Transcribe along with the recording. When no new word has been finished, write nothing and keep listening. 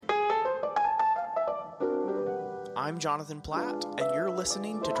I'm Jonathan Platt, and you're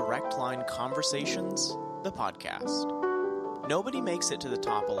listening to Direct Line Conversations, the podcast. Nobody makes it to the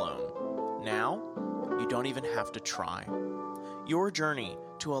top alone. Now, you don't even have to try. Your journey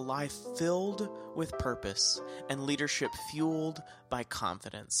to a life filled with purpose and leadership fueled by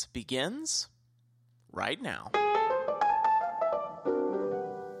confidence begins right now.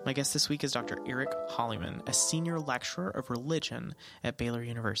 My guest this week is Dr. Eric Hollyman, a senior lecturer of religion at Baylor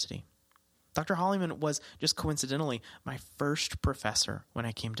University. Dr. Hollyman was, just coincidentally, my first professor when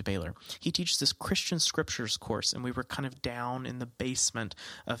I came to Baylor. He teaches this Christian Scriptures course, and we were kind of down in the basement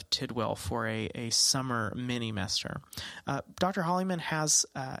of Tidwell for a summer mini-mester. Dr. Hollyman has,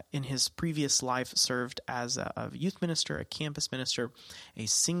 in his previous life, served as a youth minister, a campus minister, a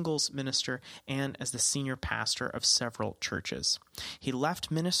singles minister, and as the senior pastor of several churches. He left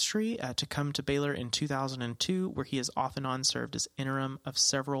ministry to come to Baylor in 2002, where he has off and on served as interim of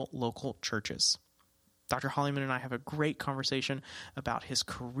several local churches. Dr. Hollyman and I have a great conversation about his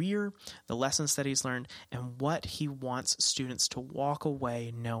career, the lessons that he's learned, and what he wants students to walk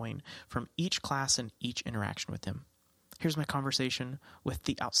away knowing from each class and each interaction with him. Here's my conversation with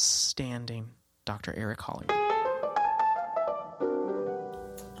the outstanding Dr. Eric Hollyman.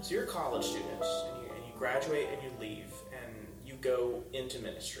 So you're a college student, and you graduate and you leave, and you go into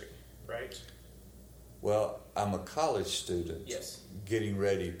ministry, right? Well, I'm a college student. Yes. Getting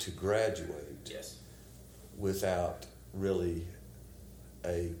ready to graduate. Yes. Without really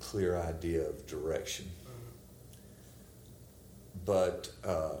a clear idea of direction. Mm-hmm. But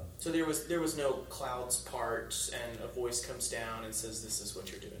so there was no clouds part and a voice comes down and says, "This is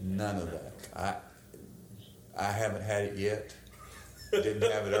what you're doing." None of that. I haven't had it yet. Didn't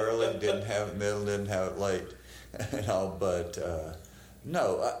have it early. Didn't have it middle. Didn't have it late. And all. But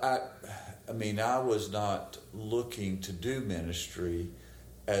no, I mean, I was not looking to do ministry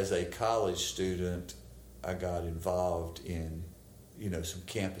as a college student. I got involved in, some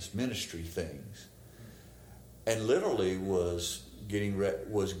campus ministry things, and literally was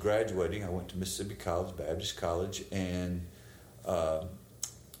graduating. I went to Mississippi College, Baptist College, and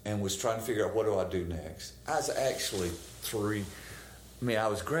was trying to figure out what do I do next. I was actually I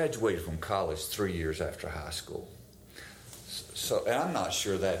was graduated from college 3 years after high school. So, and I'm not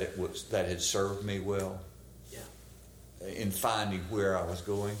sure that that had served me well. Yeah. In finding where I was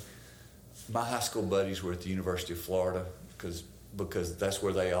going. My high school buddies were at the University of Florida because that's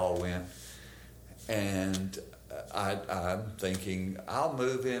where they all went, and I'm thinking I'll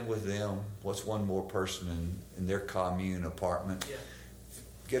move in with them. What's one more person in their commune apartment? Yeah.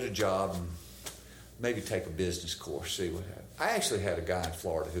 Get a job and maybe take a business course. See what happens. I actually had a guy in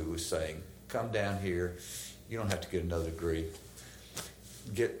Florida who was saying, "Come down here. You don't have to get another degree.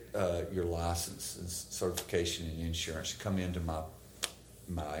 Get your license and certification in insurance. Come into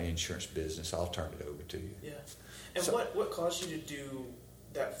my insurance business. I'll turn it over to you." Yeah. And so, what caused you to do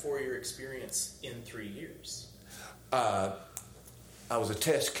that 4-year experience in 3 years? I was a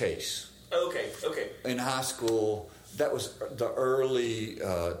test case. Okay. In high school, that was the early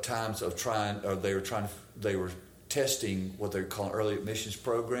times of they were testing what they call early admissions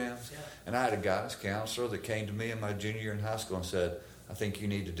programs. Yeah. And I had a guidance counselor that came to me in my junior year in high school and said, "I think you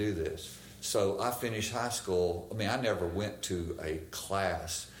need to do this." So I finished high school. I never went to a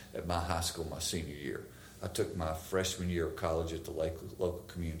class at my high school my senior year. I took my freshman year of college at the local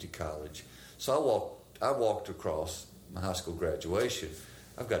community college. So I walked across my high school graduation.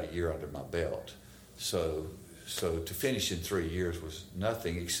 I've got a year under my belt. So to finish in 3 years was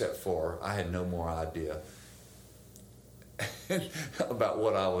nothing except for I had no more idea about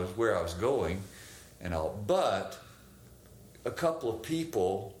where I was going and all. But a couple of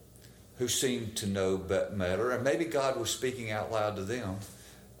people who seemed to know better, and maybe God was speaking out loud to them.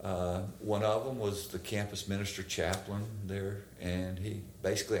 One of them was the campus minister chaplain there, and he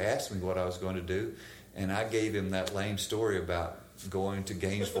basically asked me what I was going to do, and I gave him that lame story about going to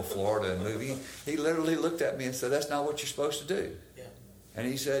Gainesville, Florida, and moving. He literally looked at me and said, "That's not what you're supposed to do." Yeah. And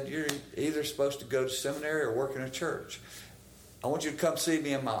he said, "You're either supposed to go to seminary or work in a church. I want you to come see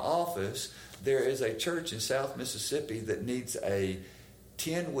me in my office. There is a church in South Mississippi that needs a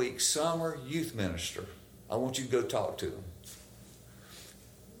 10-week summer youth minister. I want you to go talk to him."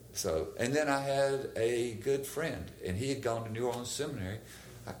 So, and then I had a good friend, and he had gone to New Orleans Seminary.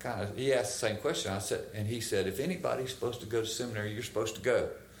 He asked the same question. He said, "If anybody's supposed to go to seminary, you're supposed to go."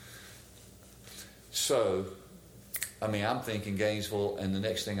 So, I'm thinking Gainesville, and the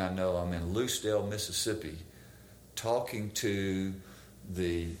next thing I know, I'm in Lucedale, Mississippi, talking to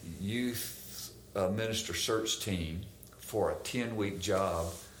the youth minister search team for a 10-week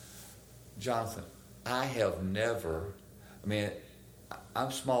job. Jonathan, I have never,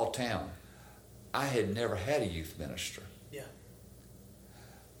 I'm small town. I had never had a youth minister. Yeah.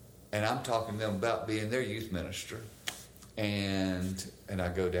 And I'm talking to them about being their youth minister. And I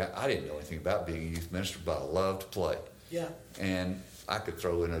go down. I didn't know anything about being a youth minister, but I loved to play. Yeah. And I could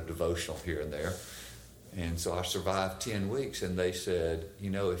throw in a devotional here and there. And so I survived 10 weeks, and they said,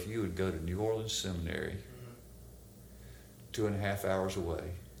 if you would go to New Orleans Seminary, 2.5 hours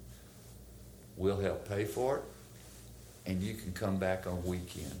away, we'll help pay for it, and you can come back on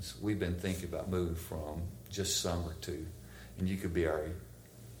weekends. We've been thinking about moving from just summer to, and you could be our.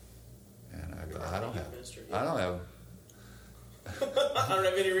 And I go, I don't have I don't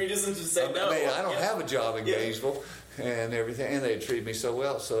have any reason to say no. I don't have a job in Gainesville and everything, and they treated me so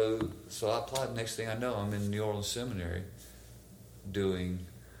well. So I applied. Next thing I know, I'm in New Orleans Seminary doing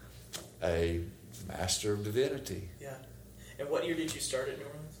a Master of Divinity. Yeah. And what year did you start at New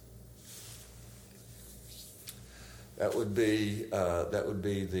Orleans? That would be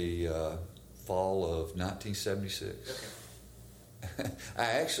the fall of 1976. Okay.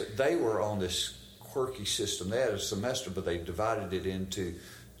 They were on this quirky system. They had a semester, but they divided it into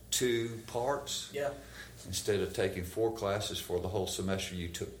 2 parts. Yeah. Instead of taking 4 classes for the whole semester, you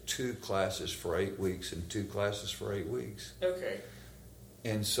took 2 classes for 8 weeks and 2 classes for 8 weeks. Okay.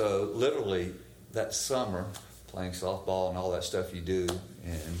 And so, literally, that summer, playing softball and all that stuff you do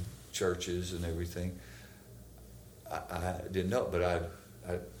in churches and everything, I didn't know, but I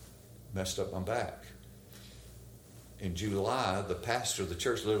messed up my back. In July, the pastor of the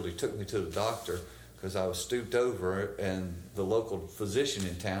church literally took me to the doctor because I was stooped over, and the local physician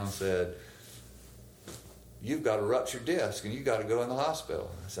in town said, "You've got a ruptured disc and you got to go in the hospital."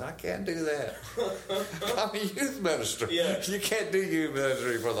 I said, "I can't do that. I'm a youth minister. Yeah. You can't do youth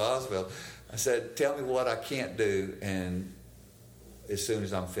ministry for the hospital." I said, "Tell me what I can't do, and as soon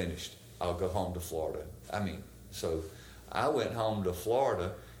as I'm finished, I'll go home to Florida." So I went home to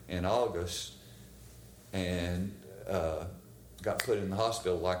Florida in August and got put in the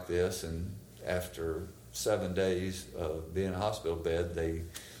hospital like this, and after 7 days of being in a hospital bed, they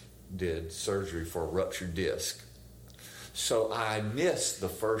did surgery for a ruptured disc. So I missed the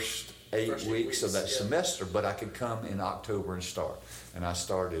first 8 weeks of that semester, but I could come in October and start. And I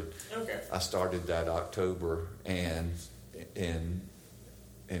started. Okay. I started that October and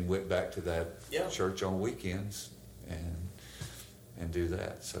went back to that church on weekends and do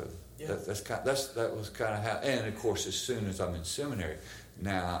that. So that was kind of how. And of course, as soon as I'm in seminary,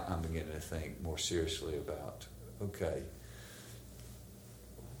 now I'm beginning to think more seriously about, okay,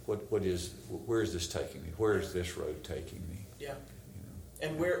 where is this taking me? Where is this road taking me? Yeah.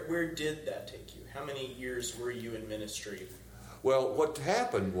 And where did that take you? How many years were you in ministry? Well, what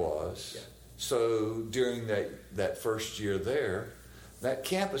happened was, so during that first year there, that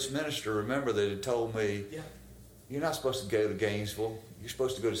campus minister, remember, that had told me, "You're not supposed to go to Gainesville. You're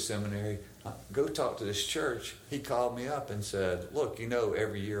supposed to go to seminary. Go talk to this church." He called me up and said, "Look,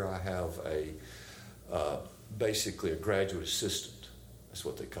 every year I have basically a graduate assistant. That's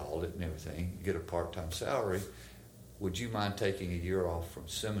what they called it and everything. You get a part-time salary. Would you mind taking a year off from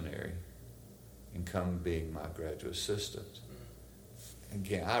seminary and come being my graduate assistant?"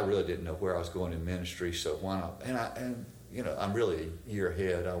 Again, I really didn't know where I was going in ministry, so why not? And I'm really a year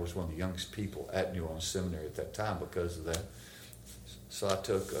ahead. I was one of the youngest people at New Orleans Seminary at that time because of that. So I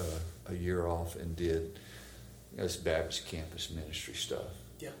took a year off and did this Baptist campus ministry stuff.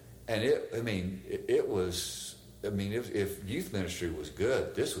 Yeah. And it was. If youth ministry was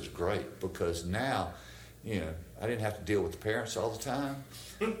good, this was great because now, I didn't have to deal with the parents all the time.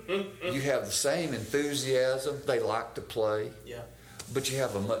 You have the same enthusiasm. They like to play. Yeah. But you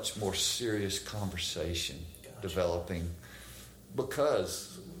have a much more serious conversation developing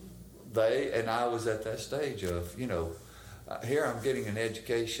because I was at that stage of, here I'm getting an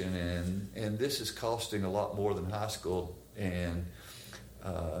education and this is costing a lot more than high school. And,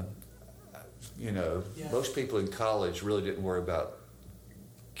 most people in college really didn't worry about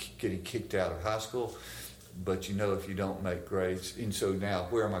getting kicked out of high school. But, if you don't make grades. And so now,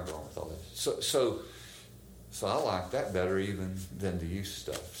 where am I going with all this? So I like that better even than the youth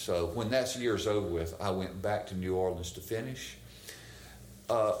stuff. So when that year's over with, I went back to New Orleans to finish.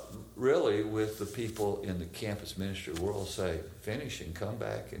 Really, with the people in the campus ministry world say, finish and come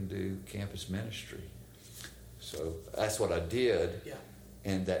back and do campus ministry. So that's what I did. Yeah.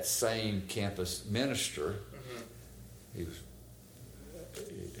 And that same campus minister, he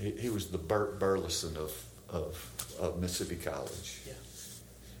was the Bert Burleson of Mississippi College. Yeah.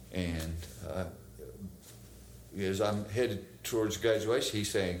 And as I'm headed towards graduation,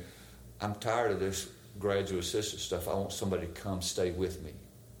 he's saying, "I'm tired of this graduate assistant stuff. I want somebody to come stay with me."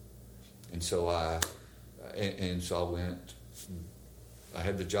 And so I went. I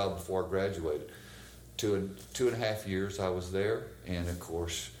had the job before I graduated. two and a half years I was there, and of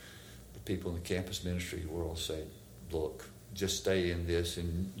course, the people in the campus ministry were all saying, "Look, just stay in this,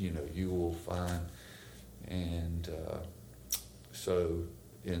 and you will find." And so,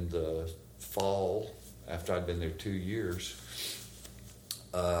 in the fall, after I'd been there 2 years,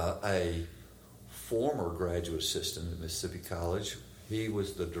 a former graduate assistant at Mississippi College, he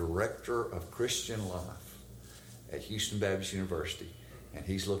was the director of Christian life at Houston Baptist University, and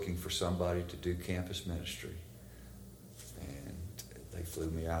he's looking for somebody to do campus ministry. And they flew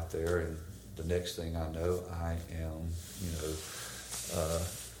me out there, and the next thing I know, I am,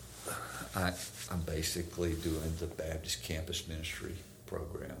 I'm basically doing the Baptist campus ministry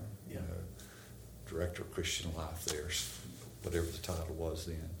program. Yeah. Director of Christian life there, whatever the title was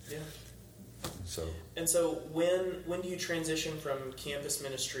then. Yeah. And so when do you transition from campus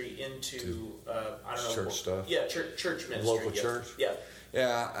ministry into church stuff? Yeah, church ministry. Local church? Yeah.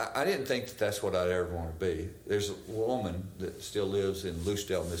 Yeah, I didn't think that that's what I'd ever want to be. There's a woman that still lives in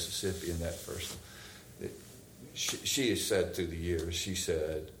Lucedale, Mississippi, and that person, she has said through the years, she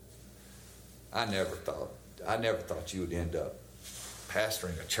said, I never thought you would end up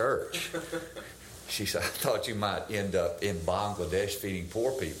pastoring a church. She said, I thought you might end up in Bangladesh feeding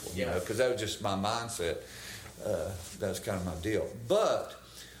poor people, because that was just my mindset. That was kind of my deal. But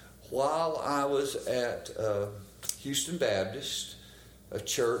while I was at Houston Baptist, a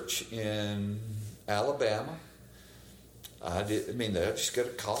church in Alabama, I just got a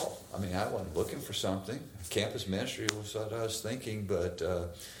call. I wasn't looking for something. Campus ministry was what I was thinking, but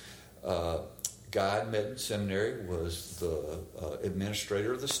Guy Medon Seminary was the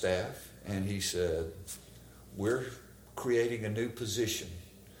administrator of the staff, and he said, we're creating a new position.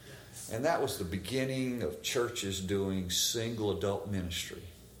 And that was the beginning of churches doing single adult ministry.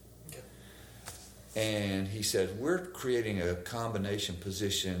 Okay. And he said, we're creating a combination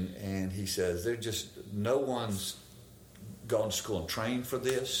position, and he says, no one's gone to school and trained for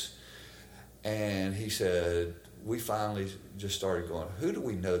this. And he said, we finally just started going, who do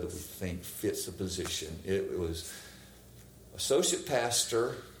we know that we think fits the position? It was associate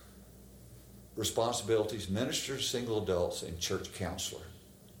pastor, responsibilities, ministers, single adults, and church counselor.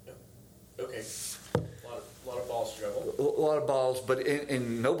 Okay. A lot of balls to juggle. A lot of balls, but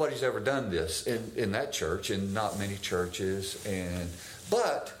and nobody's ever done this in that church, and not many churches.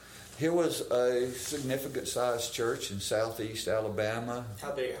 But here was a significant sized church in southeast Alabama.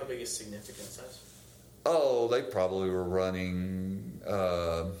 How big is significant size? Oh, they probably were running.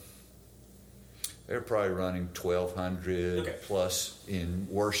 They were probably running 1,200 plus in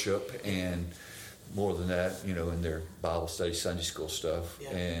worship, and more than that, in their Bible study, Sunday school stuff,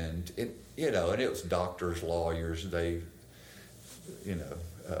 and it was doctors, lawyers. They,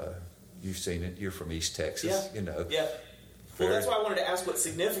 you've seen it. You're from East Texas, Yeah. Well, that's why I wanted to ask what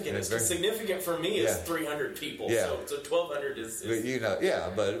significant is. Because significant for me is 300 people. Yeah. So 1,200 is...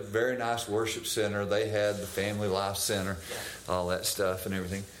 But a very nice worship center. They had the Family Life Center, all that stuff and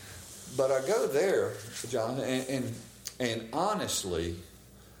everything. But I go there, John, and honestly,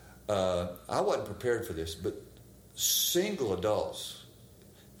 I wasn't prepared for this, but single adults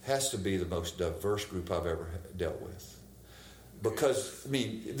has to be the most diverse group I've ever dealt with. Because,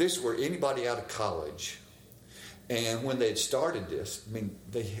 this were anybody out of college. And when they had started this,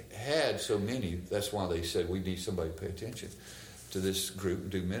 they had so many, that's why they said, we need somebody to pay attention to this group and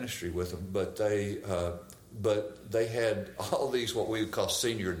do ministry with them. But they had all these what we would call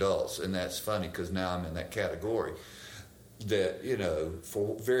senior adults, and that's funny because now I'm in that category, that,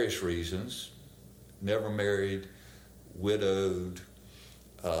 for various reasons, never married, widowed,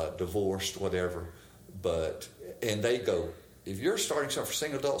 divorced, whatever, and they go, if you're starting something for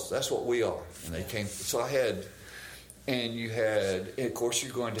single adults, that's what we are. And they came, so I had... And of course,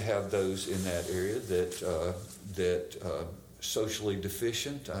 you're going to have those in that area that socially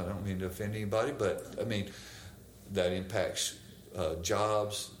deficient. I don't mean to offend anybody, but that impacts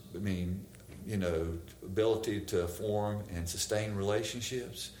jobs. Ability to form and sustain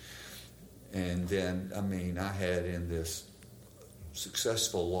relationships. And then, I had in this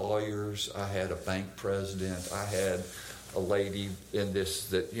successful lawyers. I had a bank president. I had a lady in this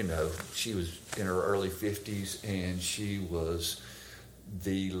that, she was in her early 50s, and she was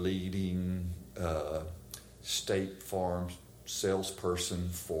the leading State Farm salesperson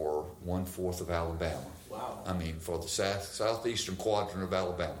for 1/4 of Alabama. Wow. For the southeastern quadrant of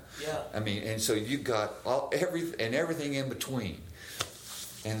Alabama. Yeah. And so you got everything in between.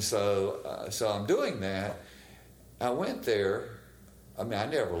 And so I'm doing that. I went there. I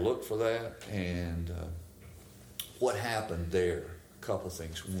never looked for that, and what happened there, a couple of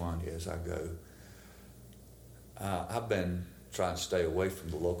things. One is I've been trying to stay away from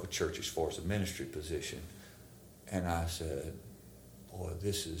the local church as far as a ministry position. And I said, boy,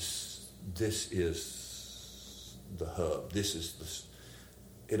 this is the hub.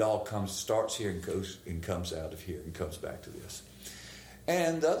 It all starts here and goes and comes out of here and comes back to this.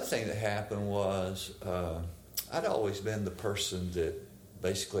 And the other thing that happened was I'd always been the person that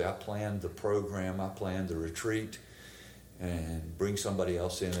basically I planned the program, I planned the retreat, and bring somebody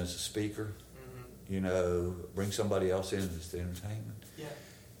else in as a speaker. Bring somebody else in as the entertainment. Yeah.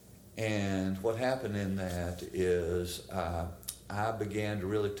 And what happened in that is I began to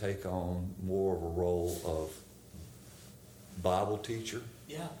really take on more of a role of Bible teacher.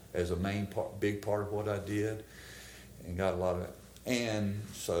 Yeah. As a big part of what I did, and got a lot of. And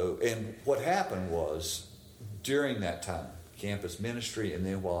what happened was during that time, campus ministry, and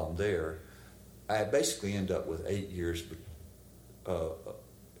then while I'm there, I basically end up with 8 years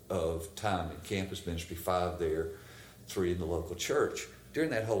of time in campus ministry, 5 there, 3 in the local church. During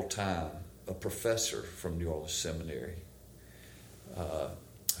that whole time, a professor from New Orleans Seminary,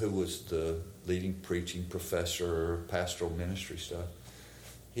 who was the leading preaching professor, pastoral ministry stuff,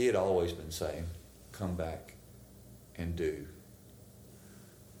 he had always been saying, come back and do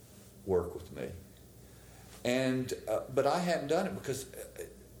work with me. And but I hadn't done it because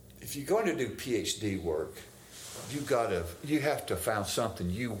if you're going to do PhD work, you have to find something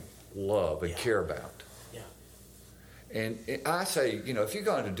you love and care about. Yeah. And I say, if you're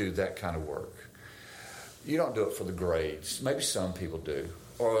going to do that kind of work, you don't do it for the grades. Maybe some people do,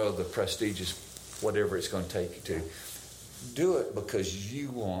 or the prestigious whatever it's going to take you to. Do it because you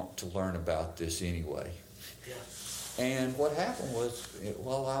want to learn about this anyway. Yeah. And what happened was,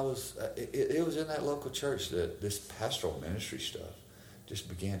 while I was, it was in that local church that this pastoral ministry stuff just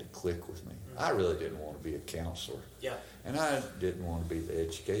began to click with me. Mm-hmm. I really didn't want to be a counselor. Yeah. And I didn't want to be the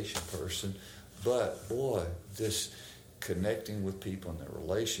education person. But, boy, this connecting with people and their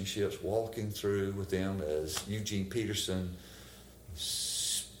relationships, walking through with them as Eugene Peterson,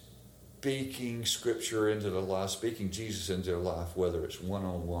 speaking Scripture into their life, speaking Jesus into their life, whether it's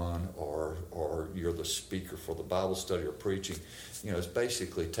one-on-one or you're the speaker for the Bible study or preaching, it's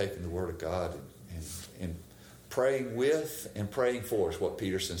basically taking the Word of God and praying with and praying for is what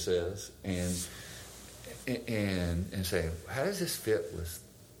Peterson says, and saying, how does this fit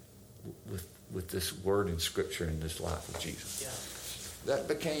with this Word in Scripture in this life of Jesus? Yeah. That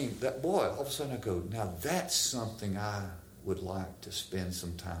became that. Boy, all of a sudden I go, now that's something I would like to spend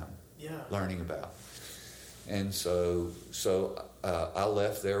some time learning about. And so I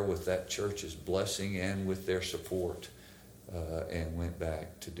left there with that church's blessing and with their support, and went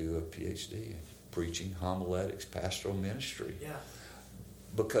back to do a PhD in preaching, homiletics, pastoral ministry. Yeah.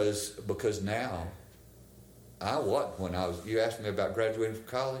 Because now, you asked me about graduating from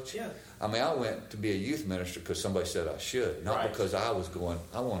college? Yeah. I went to be a youth minister because somebody said I should, not because I was going,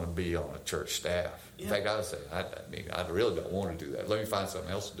 I want to be on a church staff. Yeah. In fact, I would say, I really don't want to do that. Let me find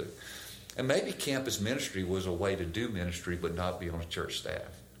something else to do. And maybe campus ministry was a way to do ministry but not be on a church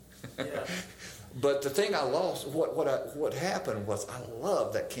staff. Yeah. But the thing I lost, what happened was I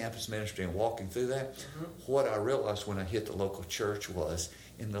loved that campus ministry and walking through that. Mm-hmm. What I realized when I hit the local church was,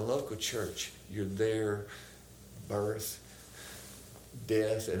 in the local church, you're there, birth,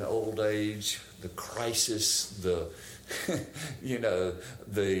 death and old age, the crisis, the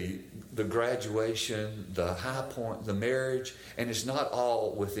the graduation, the high point, the marriage, and it's not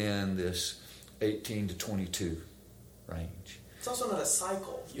all within this 18 to 22 range. It's also not a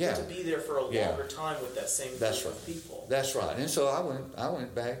cycle. You get to be there for a longer time with that same group of people. That's right. And so I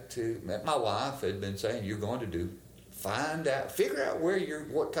went back to, my wife had been saying, you're going to figure out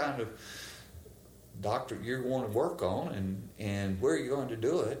what kind of doctorate you're going to work on and where you're going to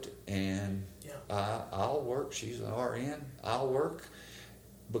do it. And I'll work. She's an RN. I'll work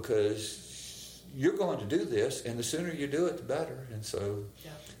because you're going to do this, and the sooner you do it, the better. And so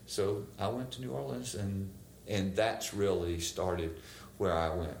I went to New Orleans, and that's really started where I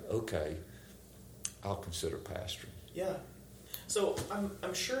went, okay, I'll consider pastoring. Yeah. So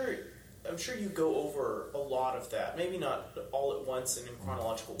I'm sure you go over a lot of that, maybe not all at once and in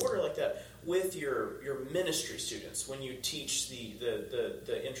chronological order like that, with your ministry students when you teach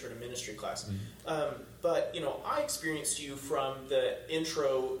the intro to ministry class. Mm-hmm. But I experienced you from the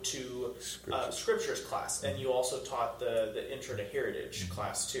intro to scriptures class, and you also taught the intro to heritage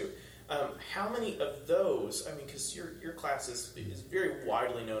class too. How many of those? Because your class is very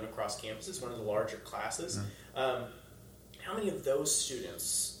widely known across campus. It's one of the larger classes. Mm-hmm. How many of those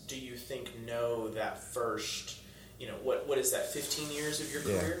students do you think know that first, what is that, 15 years of your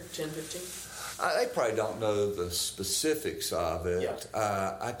career? 10, 15? They probably don't know the specifics of it.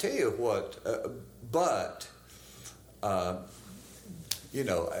 Yeah. I tell you what, but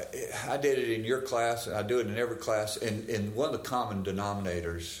I did it in your class, and I do it in every class. And one of the common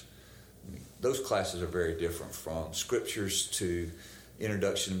denominators, those classes are very different, from scriptures to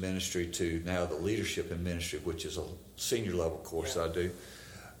introduction to ministry to now the leadership in ministry, which is a senior level course I do.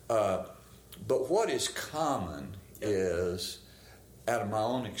 But what is common is, out of my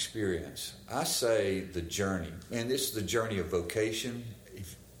own experience, I say the journey, and this is the journey of vocation.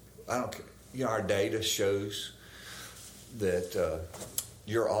 I don't care. Our data shows that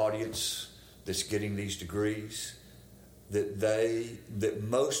your audience that's getting these degrees, that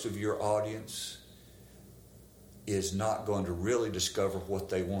most of your audience is not going to really discover what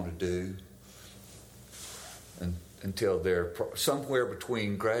they want to do until they're somewhere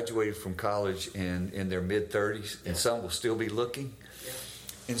between graduated from college and in their mid-30s, and some will still be looking. Yeah.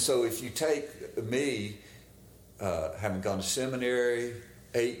 And so if you take me, having gone to seminary,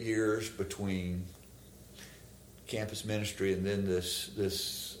 8 years between campus ministry and then this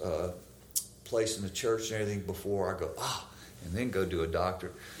place in the church and everything before I go, and then go do a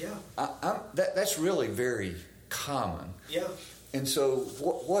doctorate. Yeah. That's really very common. Yeah. And so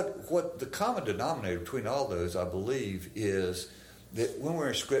what the common denominator between all those, I believe, is that when we're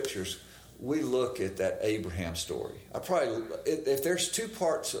in scriptures, we look at that Abraham story. If there's two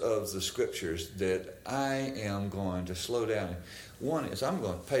parts of the scriptures that I am going to slow down, one is I'm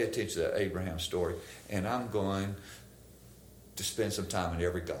going to pay attention to that Abraham story, and I'm going to spend some time in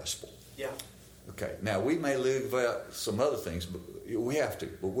every gospel. Yeah. Okay. Now, we may leave out some other things, but we have to.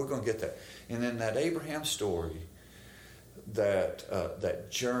 But we're going to get that. And then that Abraham story, that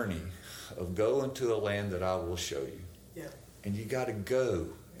journey of going to a land that I will show you. Yeah. And you got to go,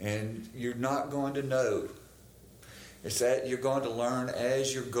 and you're not going to know. It's that you're going to learn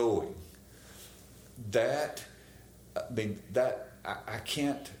as you're going. I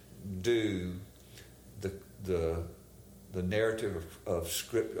can't do the narrative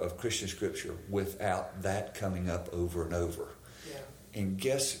of Christian scripture without that coming up over and over. Yeah. And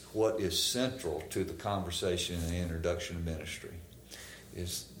guess what is central to the conversation in the introduction to ministry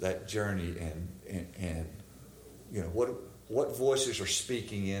is that journey and what voices are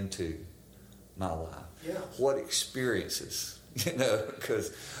speaking into my life. Yeah. What experiences.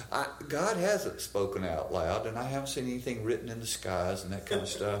 Because God hasn't spoken out loud, and I haven't seen anything written in the skies and that kind of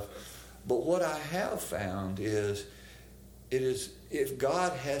stuff. But what I have found is, if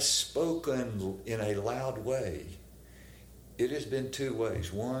God has spoken in a loud way, it has been two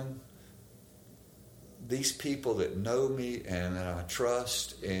ways. One, these people that know me and that I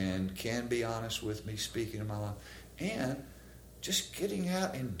trust and can be honest with me, speaking in my life, and just getting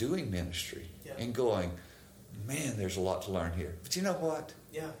out and doing ministry and going, man, there's a lot to learn here. But you know what?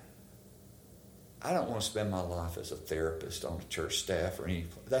 Yeah. I don't want to spend my life as a therapist on a church staff or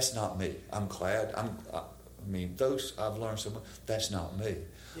anything. That's not me. I'm glad. Those I've learned so much. That's not me.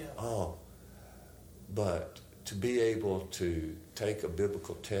 Yeah. But to be able to take a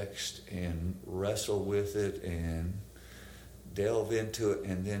biblical text and wrestle with it and delve into it,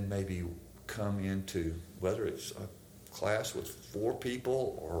 and then maybe come into, whether it's a class with 4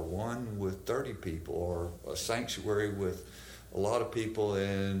 people or one with 30 people or a sanctuary with a lot of people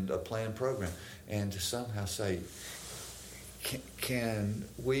and a planned program, and to somehow say, can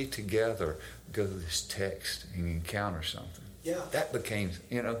we together go to this text and encounter something? Yeah. That became,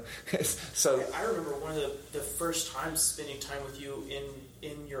 so. I remember one of the first times spending time with you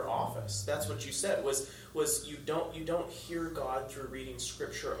in your office. That's what you said was you don't hear God through reading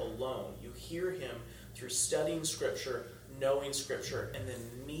Scripture alone. You hear Him through studying Scripture, knowing Scripture, and then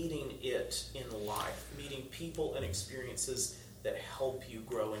meeting it in life, meeting people and experiences that help you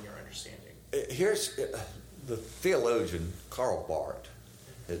grow in your understanding. Here's the theologian Karl Barth.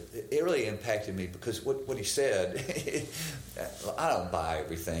 It really impacted me because what he said, I don't buy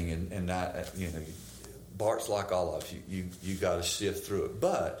everything, and Bart's like all of you. You got to sift through it.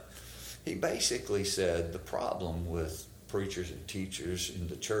 But he basically said the problem with preachers and teachers in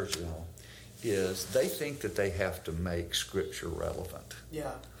the church and all is they think that they have to make Scripture relevant.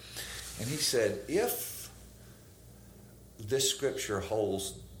 Yeah. And he said, if this Scripture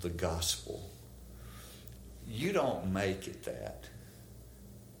holds the gospel, you don't make it that.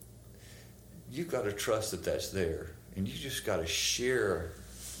 You've got to trust that that's there, and you just got to share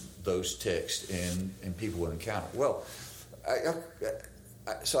those texts, and people will encounter. Well,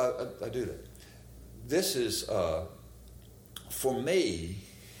 so I do that. This is, for me,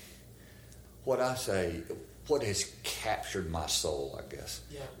 what I say, what has captured my soul, I guess,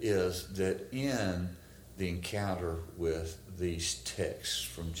 is that in the encounter with these texts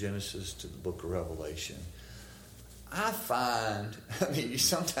from Genesis to the book of Revelation, I find,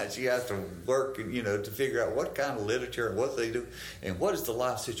 sometimes you have to work, to figure out what kind of literature and what they do and what is the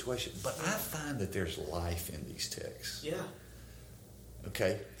life situation. But I find that there's life in these texts. Yeah.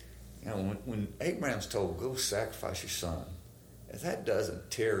 Okay? When Abraham's told, go sacrifice your son, if that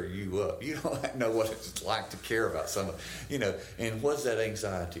doesn't tear you up, you don't know what it's like to care about someone, and what's that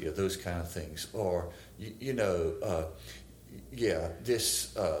anxiety of those kind of things? Or,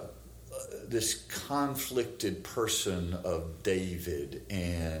 this conflicted person of David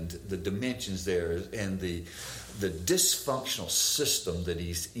and the dimensions there and the dysfunctional system that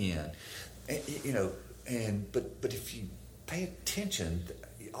he's in, but if you pay attention,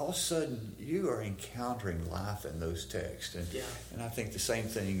 all of a sudden you are encountering life in those texts, and I think the same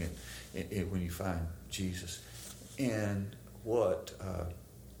thing when you find Jesus. And what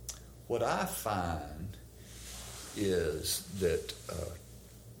I find is that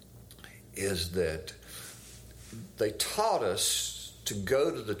they taught us to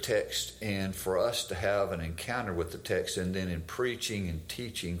go to the text and for us to have an encounter with the text, and then in preaching and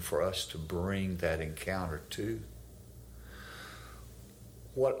teaching for us to bring that encounter to.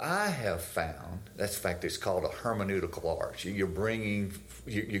 What I have found, that's in fact, it's called a hermeneutical art. You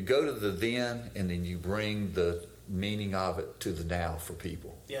go to the then, and then you bring the meaning of it to the now for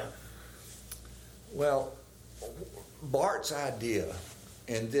people. Yeah. Well, Bart's idea,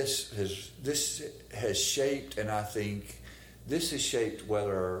 and this has shaped, and I think this has shaped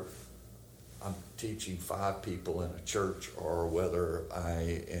whether I'm teaching 5 people in a church or whether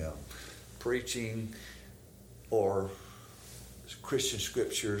I am preaching or Christian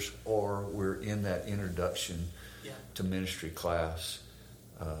scriptures, or we're in that introduction to ministry class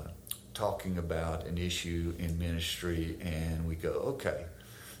talking about an issue in ministry, and we go, okay,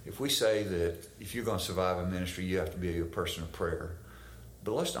 if we say that if you're going to survive in ministry, you have to be a person of prayer,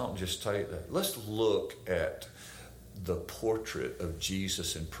 but let's not just take that. Let's look at the portrait of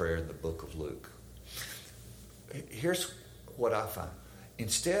Jesus in prayer in the book of Luke. Here's what I find.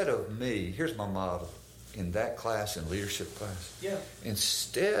 Instead of me, here's my model. In that class, in leadership class,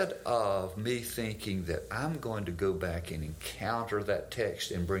 instead of me thinking that I'm going to go back and encounter that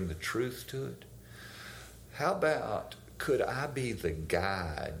text and bring the truth to it, how about could I be the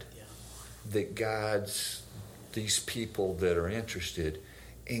guide that guides these people that are interested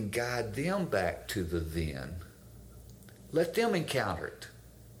and guide them back to the then? Let them encounter it.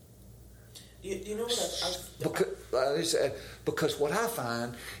 You know what because what I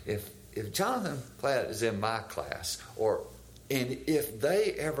find, if Jonathan Platt is in my class, and if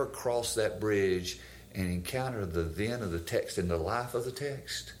they ever cross that bridge and encounter the then of the text and the life of the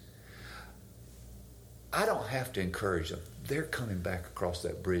text, I don't have to encourage them. They're coming back across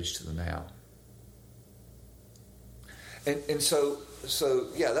that bridge to the now. And so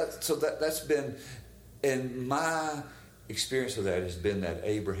that's been, in my experience of that has been that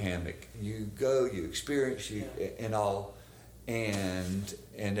Abrahamic. You go, you experience, and all. And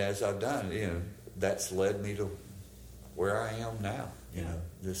as I've done, that's led me to where I am now.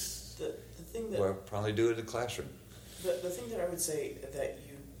 The thing that where I probably do it in the classroom. The thing that I would say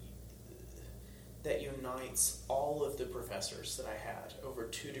that unites all of the professors that I had over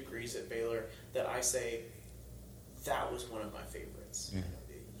 2 degrees at Baylor, that I say that was one of my favorites. Yeah.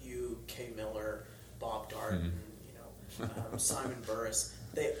 You, Kay Miller, Bob Darden, Simon Burris.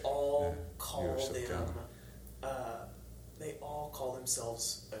 They all call They all call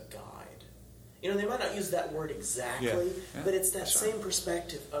themselves a guide. They might not use that word exactly, but it's that same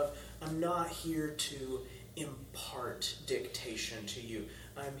perspective of, I'm not here to impart dictation to you.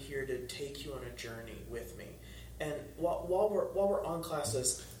 I'm here to take you on a journey with me. And while we're on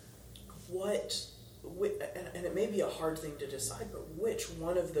classes, and it may be a hard thing to decide, but which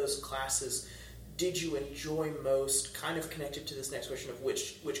one of those classes did you enjoy most, kind of connected to this next question of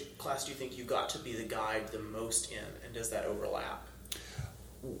which class do you think you got to be the guide the most in, and does that overlap?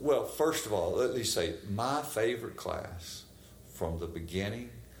 Well, first of all, let me say, my favorite class from the beginning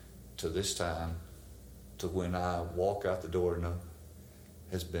to this time to when I walk out the door now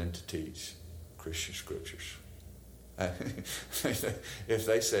has been to teach Christian scriptures. If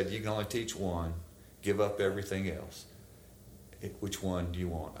they said you can only teach one, give up everything else, which one do you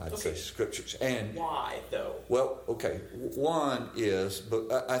want? I'd say scriptures. And why, though? Well, okay. One is,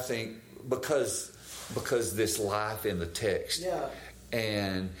 I think, because this life in the text,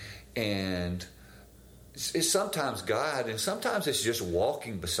 and it's sometimes God, and sometimes it's just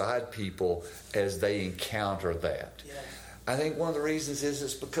walking beside people as they encounter that. Yeah. I think one of the reasons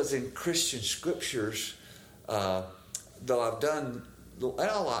is because in Christian scriptures, though I've done, and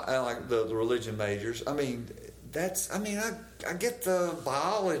I like the religion majors. I get the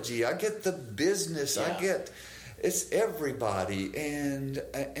biology, I get the business, it's everybody, and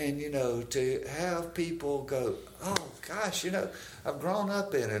to have people go, oh gosh, I've grown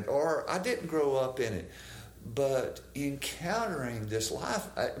up in it, or I didn't grow up in it, but encountering this life,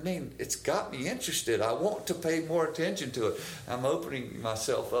 it's got me interested. I want to pay more attention to it. I'm opening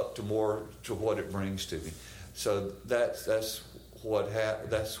myself up to what it brings to me. So that's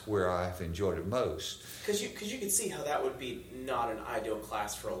where I've enjoyed it most. Because you can see how that would be not an ideal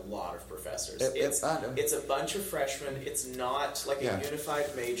class for a lot of professors. It's a bunch of freshmen. It's not like a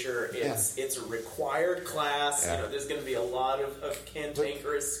unified major. It's a required class. Yeah. There's going to be a lot of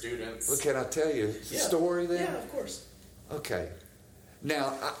cantankerous students. Well, can I tell you the story then? Yeah, of course. Okay.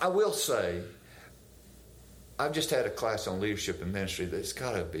 Now, I will say, I've just had a class on leadership and ministry that's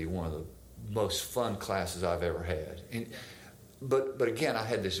got to be one of the most fun classes I've ever had. But again, I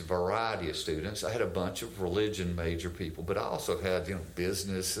had this variety of students. I had a bunch of religion major people, but I also had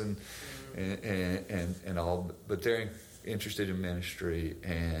business and all. But they're interested in ministry,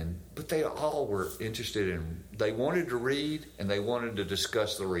 but they all were interested in. They wanted to read and they wanted to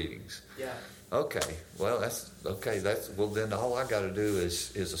discuss the readings. Yeah. Okay. Well, then all I got to do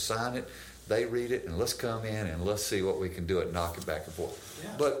is assign it. They read it, and let's come in and let's see what we can do and knock it back and forth.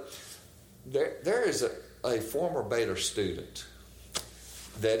 Yeah. But there is a former Baylor student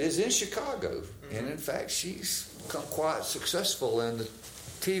that is in Chicago, and in fact, she's become quite successful in the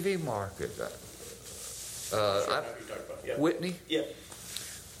TV market. Whitney. Yeah.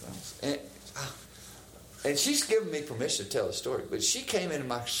 And she's given me permission to tell the story, but she came into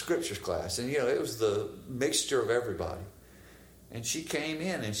my scriptures class, and it was the mixture of everybody. And she came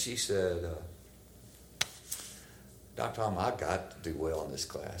in and she said, Dr. Holliman, I got to do well in this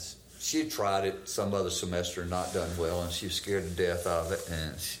class. She had tried it some other semester and not done well, and she was scared to death of it.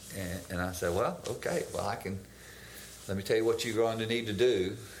 And I said, well, okay, let me tell you what you're going to need to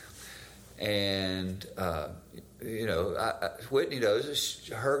do. And, Whitney knows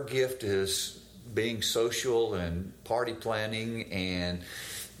her gift is being social and party planning and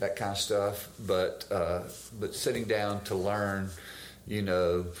that kind of stuff, but sitting down to learn,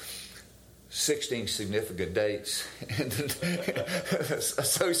 16 significant dates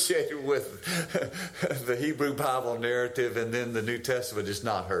associated with the Hebrew Bible narrative and then the New Testament is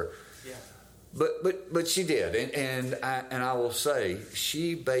not her. Yeah. But she did, and I will say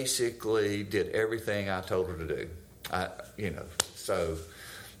she basically did everything I told her to do. So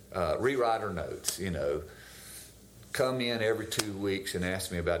rewrite her notes. Come in every 2 weeks and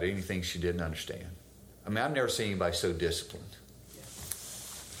ask me about anything she didn't understand. I've never seen anybody so disciplined.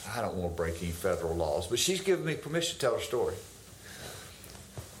 I don't want to break any federal laws, but she's given me permission to tell her story.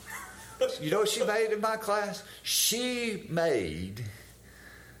 You know what she made in my class? She made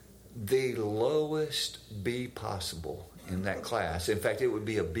the lowest B possible in that class. In fact, it would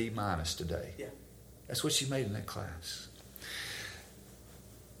be a B- today. Yeah. That's what she made in that class.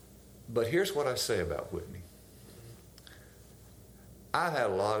 But here's what I say about Whitney. I've had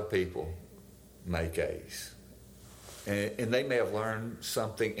a lot of people make A's. And they may have learned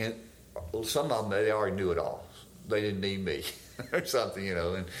something, and some of them, they already knew it all. They didn't need me or something,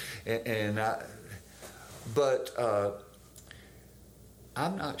 But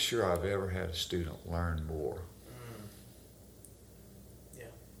I'm not sure I've ever had a student learn more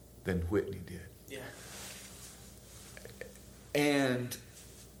than Whitney did. Yeah. And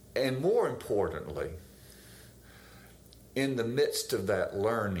more importantly, in the midst of that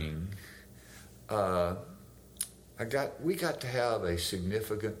learning, we got to have a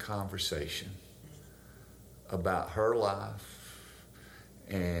significant conversation about her life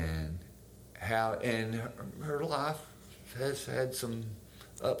and how, and her life has had some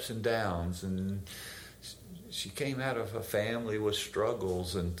ups and downs, and she came out of a family with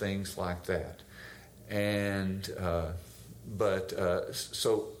struggles and things like that. And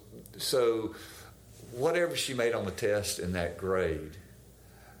so whatever she made on the test in that grade,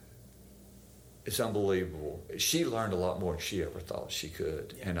 it's unbelievable. She learned a lot more than she ever thought she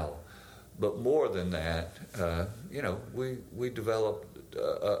could, But more than that, we developed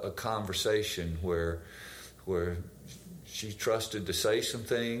a conversation where she trusted to say some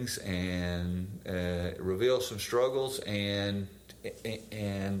things and reveal some struggles, and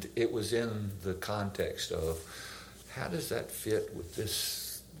it was in the context of how does that fit with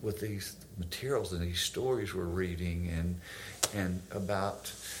these materials and these stories we're reading and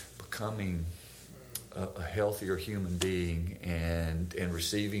about becoming a healthier human being and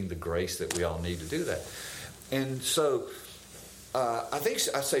receiving the grace that we all need to do that. And so I think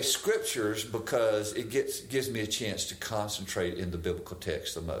I say scriptures because it gives me a chance to concentrate in the biblical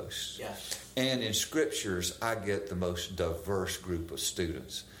text the most. Yeah. And in scriptures, I get the most diverse group of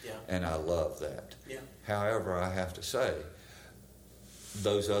students. Yeah. And I love that. Yeah. However, I have to say,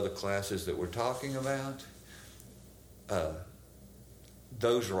 those other classes that we're talking about,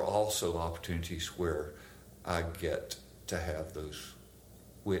 those are also opportunities where I get to have those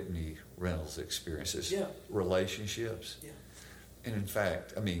Whitney Reynolds experiences, relationships. Yeah. And in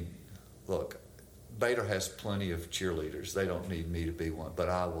fact, I mean, look, Baylor has plenty of cheerleaders. They don't need me to be one. But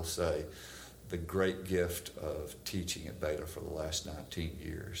I will say the great gift of teaching at Baylor for the last 19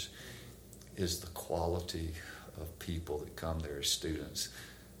 years is the quality of people that come there as students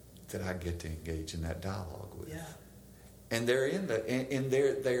that I get to engage in that dialogue with. Yeah. And they're in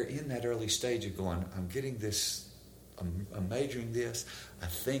they're in that early stage of going, I'm getting this, I'm majoring this, I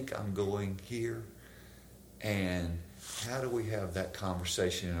think I'm going here. And how do we have that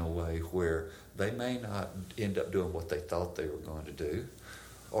conversation in a way where they may not end up doing what they thought they were going to do,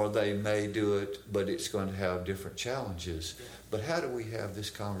 or they may do it, but it's going to have different challenges. Yeah. But how do we have this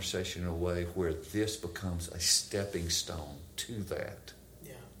conversation in a way where this becomes a stepping stone to that?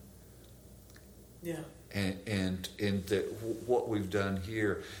 Yeah. Yeah. And what we've done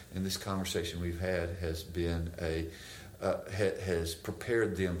here in this conversation we've had has been has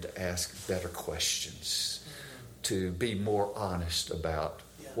prepared them to ask better questions, to be more honest about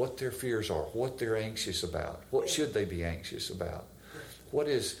what their fears are, what they're anxious about, what should they be anxious about, what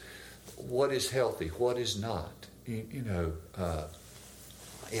is healthy, what is not,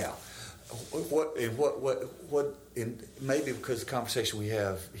 what and maybe because the conversation we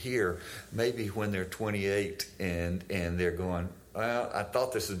have here, maybe when they're 28 and they're going, well, I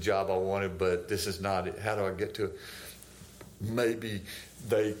thought this is the job I wanted, but this is not it. How do I get to it? Maybe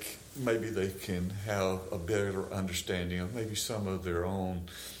they can have a better understanding of maybe some of their own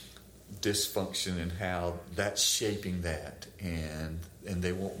dysfunction and how that's shaping that, and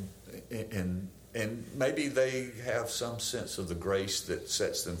they won't, and maybe they have some sense of the grace that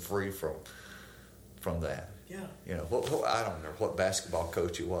sets them free from that. Yeah. I don't know what basketball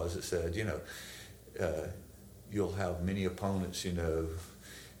coach it was that said, you'll have many opponents, in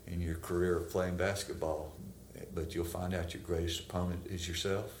your career of playing basketball, but you'll find out your greatest opponent is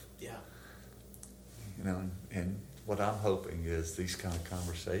yourself. Yeah. And what I'm hoping is these kind of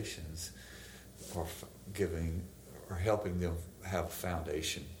conversations are helping them have a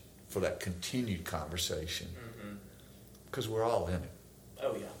foundation for that continued conversation. Because we're all in it.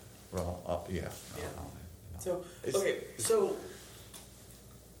 Oh, yeah. We're all, yeah. Yeah. So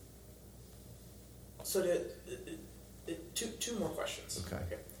two more questions. Okay.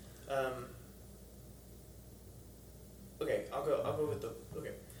 Okay, I'll go with the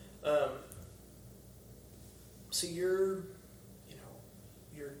okay. So you're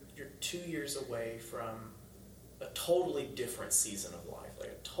 2 years away from a totally different season of life, like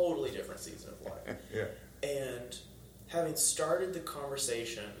a totally different season of life. Yeah. And having started the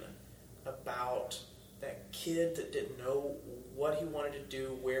conversation about that kid that didn't know what he wanted to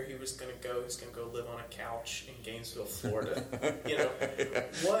do, where he was going to go, he's going to go live on a couch in Gainesville, Florida.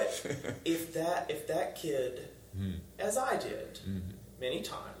 What if that kid, as I did many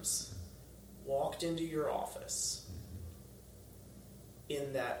times, walked into your office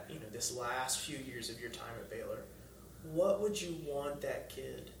in that, this last few years of your time at Baylor, what would you want that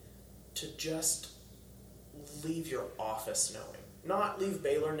kid to just leave your office knowing? Not leave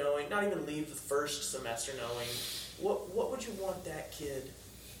Baylor knowing, not even leave the first semester knowing. What would you want that kid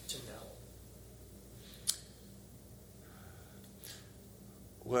to know?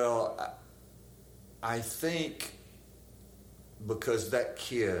 Well, I think because that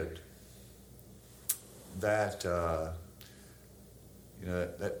kid, that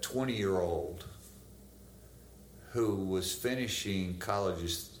 20-year-old who was finishing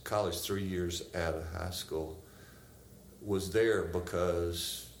college 3 years out of high school was there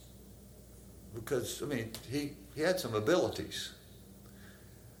because I mean he had some abilities,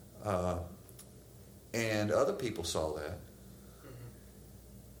 and other people saw that,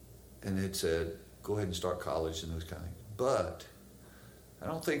 and it said, go ahead and start college and those kind of things. But I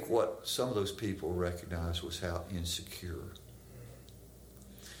don't think what some of those people recognized was how insecure.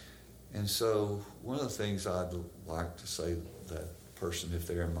 And so one of the things I'd like to say to that person, if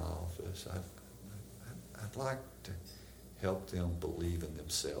they're in my office, I'd like to help them believe in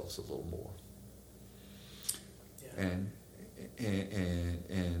themselves a little more. Yeah.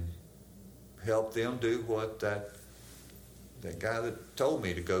 And help them do what that guy that told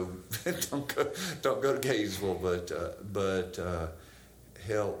me to go don't go to Gainesville, but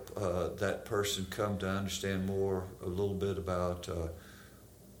help that person come to understand more a little bit about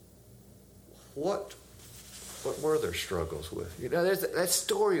what were their struggles with. You know, there's that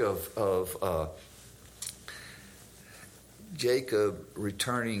story of Jacob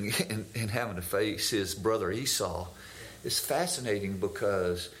returning and having to face his brother Esau. It's fascinating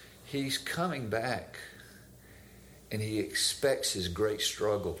because he's coming back and he expects his great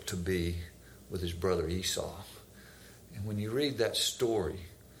struggle to be with his brother Esau. And when you read that story,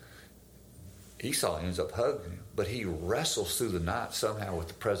 Esau ends up hugging him, but he wrestles through the night somehow with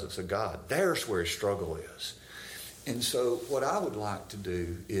the presence of God. There's where his struggle is. And so what I would like to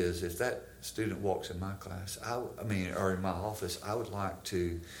do is, if that student walks in my class, or in my office, I would like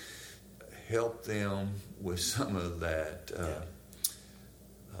to help them with some of that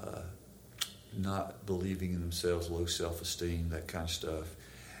not believing in themselves, low self-esteem, that kind of stuff.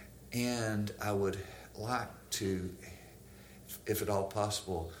 And I would like to, if at all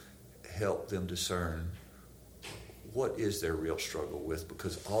possible, help them discern what is their real struggle with,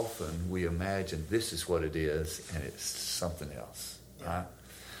 because often we imagine this is what it is and it's something else, right?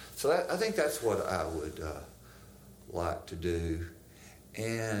 So I think that's what I would like to do.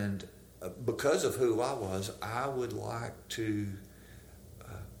 And because of who I was, I would like to,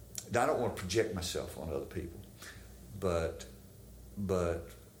 I don't want to project myself on other people, but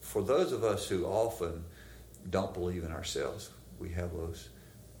for those of us who often don't believe in ourselves, we have those.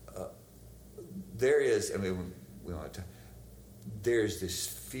 There's this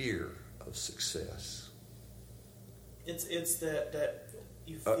fear of success. It's that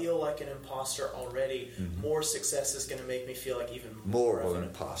you feel like an imposter already. Mm-hmm. More success is going to make me feel like even more of an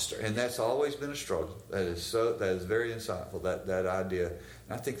imposter, and that's always been a struggle. That is very insightful. That idea,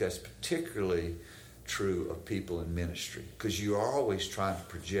 and I think that's particularly true of people in ministry, because you are always trying to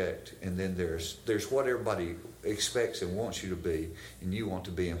project, and then there's what everybody expects and wants you to be, and you want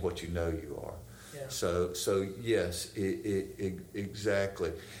to be in what you know you are. Yeah. So yes,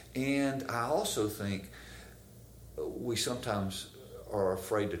 exactly. And I also think we sometimes are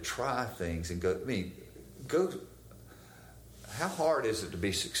afraid to try things and go. How hard is it to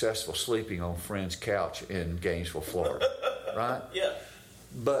be successful sleeping on a friend's couch in Gainesville, Florida, right? Yeah.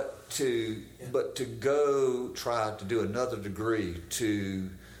 But to go try to do another degree, to,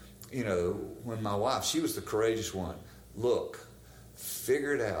 when my wife, she was the courageous one. Look,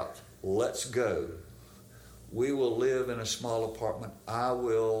 figure it out. Let's go. We will live in a small apartment. I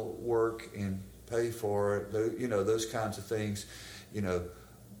will work and pay for it. Those kinds of things.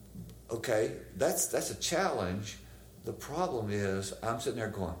 Okay, that's a challenge. The problem is, I'm sitting there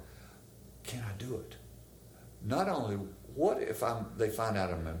going, can I do it? Not only, what if they find out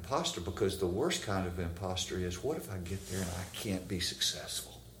I'm an imposter? Because the worst kind of imposter is, what if I get there and I can't be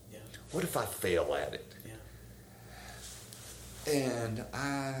successful? Yeah. What if I fail at it? Yeah. And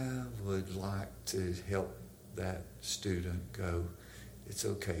I would like to help that student go, it's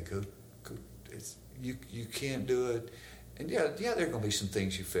okay, go. You can't do it. And yeah, there are going to be some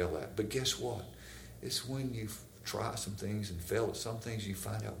things you fail at. But guess what? It's when you try some things and fail at some things, you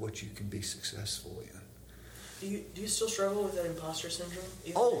find out what you can be successful in. Do you still struggle with that imposter syndrome?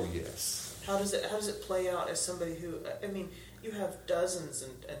 Oh, yes. How does it play out as somebody who, you have dozens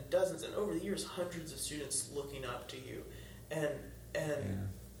and dozens, and over the years, hundreds of students looking up to you,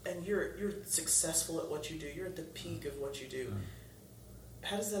 and you're successful at what you do. You're at the peak of what you do.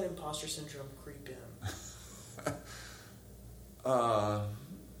 How does that imposter syndrome creep in?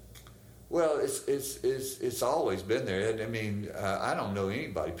 Well, it's always been there. I don't know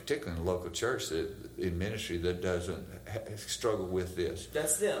anybody, particularly in the local church, in ministry, that doesn't struggle with this.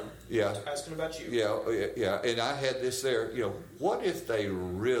 That's them. Yeah. Asking about you. Yeah. And I had this there. What if they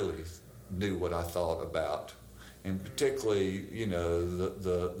really knew what I thought about, and particularly,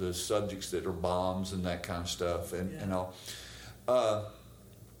 the subjects that are bombs and that kind of stuff, and all.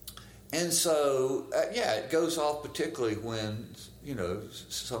 And so, it goes off particularly when,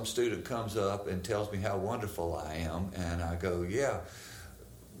 some student comes up and tells me how wonderful I am, and I go, yeah,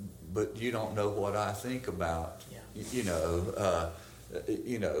 but you don't know what I think about,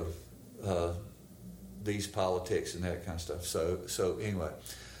 these politics and that kind of stuff. So anyway,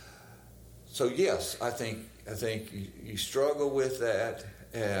 so yes, I think you struggle with that,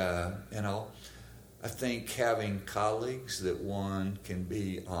 I think having colleagues that one can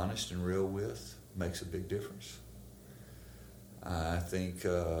be honest and real with makes a big difference. I think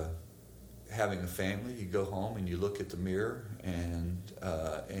having a family, you go home and you look at the mirror and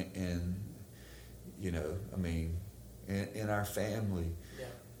in our family,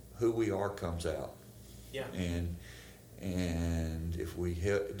 who we are comes out. Yeah. And if we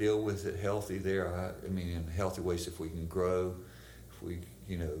deal with it healthy there, in healthy ways, if we can grow, if if we,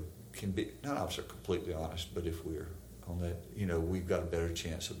 can be, not obviously completely honest, but if we're on that, we've got a better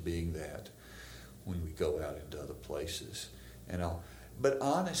chance of being that when we go out into other places. But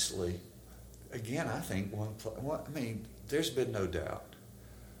honestly, again, I think there's been no doubt.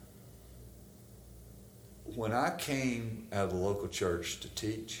 When I came out of the local church to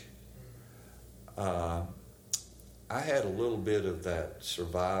teach, I had a little bit of that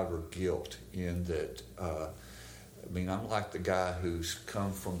survivor guilt in that, I'm like the guy who's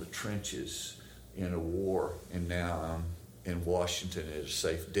come from the trenches in a war, and now I'm in Washington at a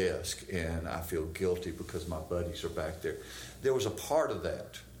safe desk, and I feel guilty because my buddies are back there. There was a part of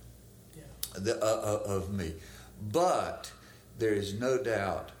that, of me. But there is no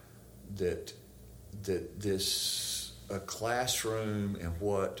doubt that this classroom and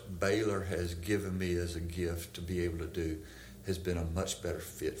what Baylor has given me as a gift to be able to do has been a much better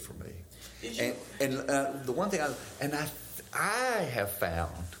fit for me. And the one thing I have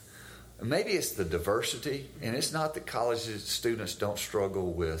found, maybe it's the diversity, and it's not that college students don't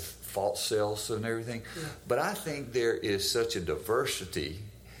struggle with false selves and everything, but I think there is such a diversity,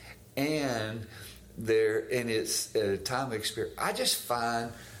 and it's a time of experience. I just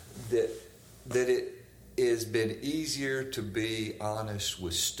find that it has been easier to be honest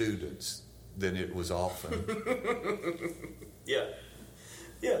with students than it was often. Yeah.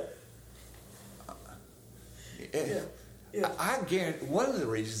 I guarantee one of the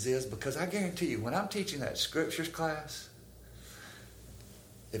reasons is because I guarantee you, when I'm teaching that scriptures class,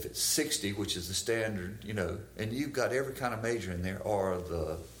 if it's 60, which is the standard, and you've got every kind of major in there, or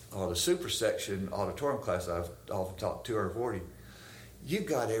the super section auditorium class I've often taught 240, you've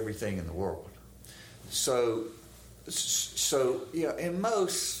got everything in the world. So in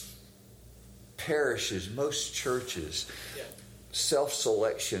most parishes, most churches,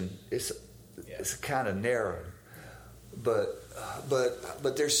 self-selection is kind of narrow.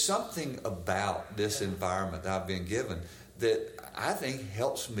 But there's something about this environment that I've been given that I think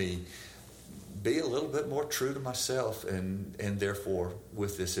helps me be a little bit more true to myself, and therefore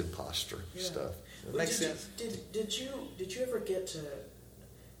with this imposter stuff. That makes sense. Did you ever get to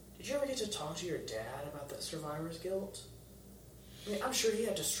talk to your dad about that survivor's guilt? I'm sure he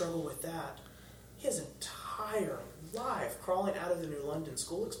had to struggle with that his entire life, crawling out of the New London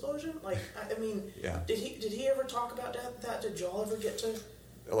school explosion. Did he ever talk about that? Did y'all ever get to?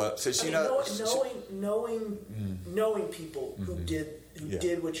 Well, since knowing people who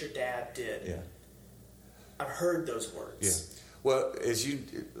did what your dad did. Yeah. I've heard those words. Yeah. Well,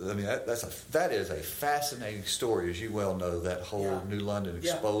 that is a fascinating story, as you well know, that whole New London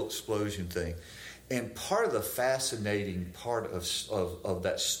explosion thing. And part of the fascinating part of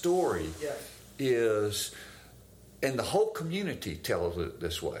that story is, and the whole community tells it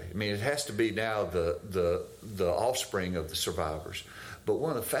this way. It has to be now the offspring of the survivors. But one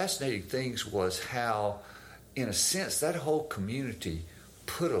of the fascinating things was how, in a sense, that whole community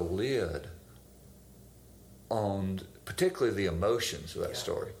put a lid on particularly the emotions of that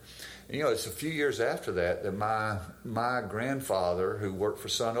story. And, it's a few years after that my grandfather, who worked for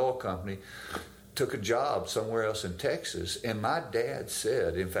Sun Oil Company, took a job somewhere else in Texas, and my dad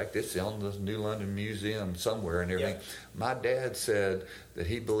said, in fact, it's on the New London Museum somewhere and everything, my dad said that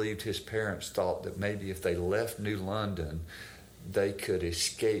he believed his parents thought that maybe if they left New London, they could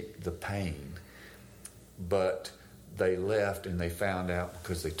escape the pain. But they left, and they found out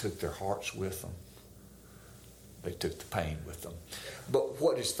because they took their hearts with them. They took the pain with them. But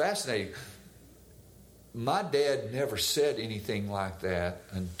what is fascinating, my dad never said anything like that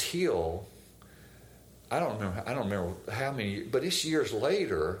until, I don't remember how many, but it's years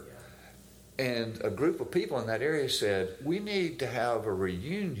later, and a group of people in that area said, we need to have a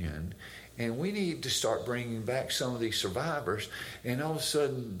reunion, and we need to start bringing back some of these survivors. And all of a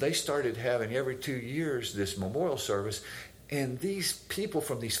sudden, they started having every 2 years this memorial service, and these people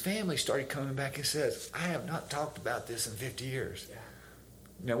from these families started coming back and said, I have not talked about this in 50 years. Yeah.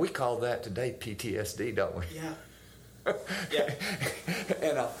 Now, we call that today PTSD, don't we? Yeah.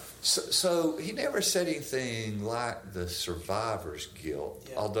 And so he never said anything like the survivor's guilt.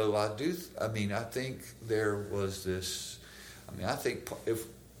 Yeah. Although I think there was this. I think if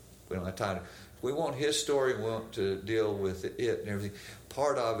we don't have time, if we want his story, we want to deal with it and everything.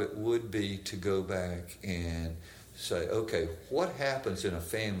 Part of it would be to go back and say, okay, what happens in a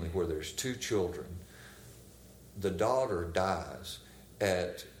family where there's two children? The daughter dies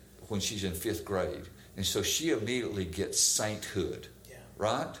when she's in 5th grade, and so she immediately gets sainthood,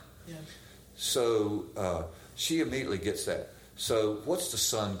 right? Yeah. So she immediately gets that. So what's the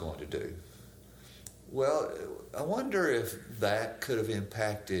son going to do? Well, I wonder if that could have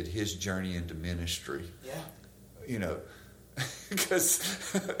impacted his journey into ministry. Yeah. because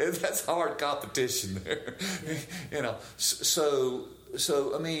that's hard competition there. So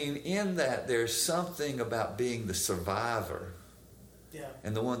I mean, in that there's something about being the survivor,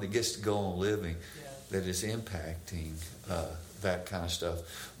 and the one that gets to go on living, that is impacting that kind of stuff.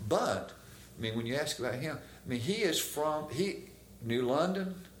 But I mean, when you ask about him, I mean, he is from New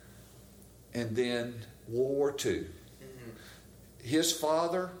London, and then World War II. Mm-hmm. His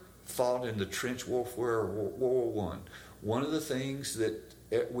father fought in the trench warfare of World War I. One of the things that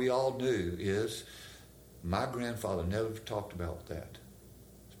we all knew is my grandfather never talked about that,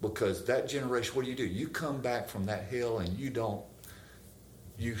 because that generation, what do? You come back from that hill and you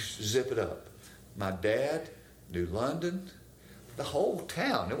zip it up. My dad, New London, the whole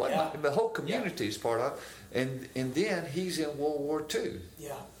town. It wasn't the whole community is part of it. And then he's in World War II.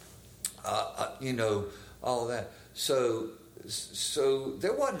 Yeah. All of that. So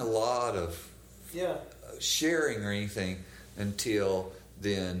there wasn't a lot of sharing or anything until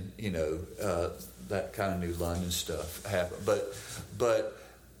then. That kind of New London stuff happened. But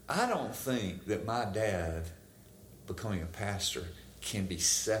I don't think that my dad becoming a pastor can be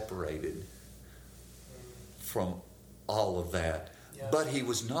separated from all of that. Yeah. But he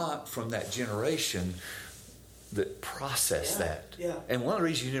was not from that generation that processed that. Yeah. And one of the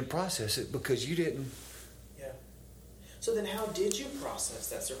reasons you didn't process it because you didn't. Yeah. So then how did you process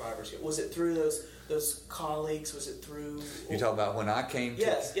that survivorship? Was it through those colleagues? Was it through... You talk about when I came to...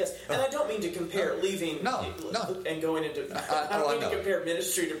 Yes. And I don't mean to compare leaving and going into... I don't mean to compare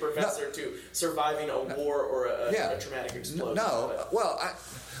ministry to professor to surviving a war or a traumatic explosion.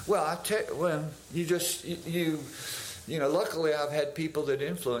 Luckily I've had people that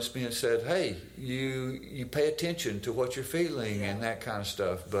influenced me and said, hey, you pay attention to what you're feeling and that kind of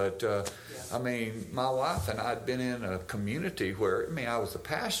stuff. But, I mean, my wife and I had been in a community where, I was the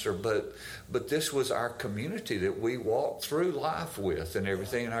pastor, but this was our community that we walked through life with and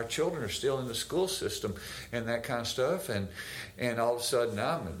everything, and our children are still in the school system and that kind of stuff. And all of a sudden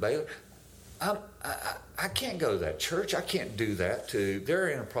I'm at Baylor. I can't go to that church. I can't do that. They're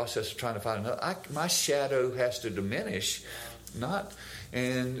in a process of trying to find another. My shadow has to diminish, but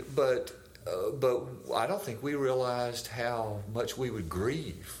I don't think we realized how much we would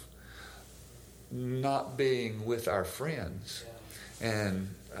grieve not being with our friends,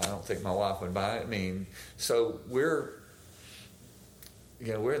 and I don't think my wife would buy it. So we're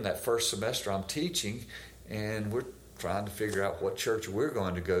in that first semester. I'm teaching, and we're trying to figure out what church we're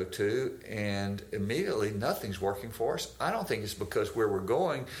going to go to, and immediately nothing's working for us. I don't think it's because where we're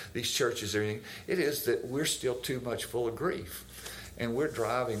going, these churches are anything. It is that we're still too much full of grief. And we're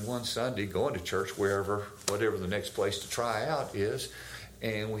driving one Sunday, going to church whatever the next place to try out is,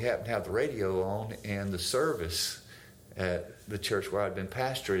 and we happen to have the radio on, and the service at the church where I'd been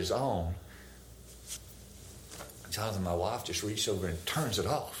pastor is on. Jonathan, my wife, just reaches over and turns it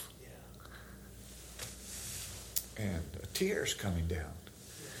off. And a tear's coming down.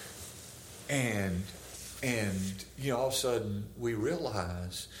 And all of a sudden we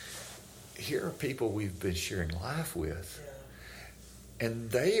realize here are people we've been sharing life with,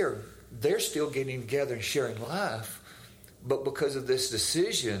 and they're still getting together and sharing life, but because of this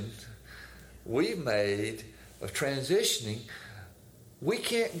decision we've made of transitioning, we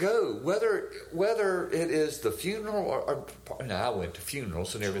can't go. Whether it is the funeral or I went to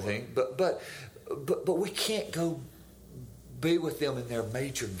funerals and everything, but we can't go be with them in their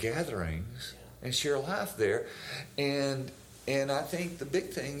major gatherings and share life there. And I think the big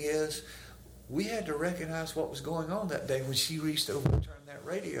thing is we had to recognize what was going on that day when she reached over and turned that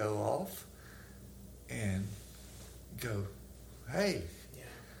radio off and go, hey,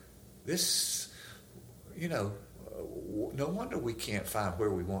 this, no wonder we can't find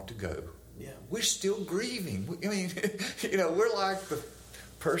where we want to go. Yeah. We're still grieving. We're like the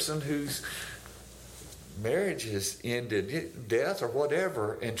person whose marriage has ended, death or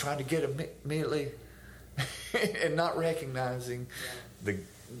whatever, and trying to get immediately and not recognizing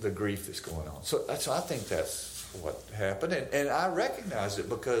the grief that's going on. So I think that's what happened. And I recognize it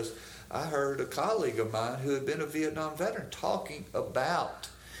because I heard a colleague of mine who had been a Vietnam veteran talking about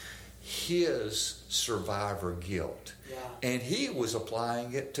his survivor guilt. Yeah. And he was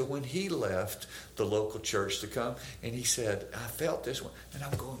applying it to when he left the local church to come. And he said, I felt this one. And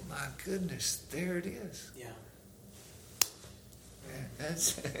I'm going, my goodness, there it is. Yeah.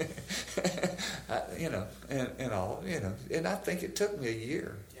 That's, and I think it took me a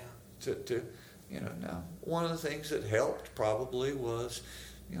year to now. One of the things that helped probably was,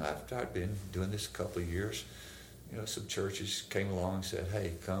 after I'd been doing this a couple of years, some churches came along and said,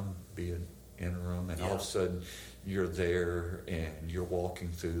 hey, come be an interim. And all of a sudden, you're there and you're walking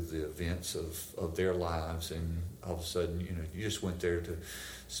through the events of their lives, and all of a sudden, you just went there to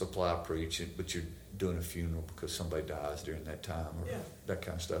supply preach, but you're doing a funeral because somebody dies during that time, or that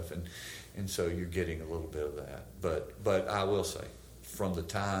kind of stuff, and so you're getting a little bit of that. But I will say, from the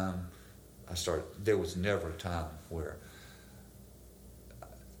time I started, there was never a time where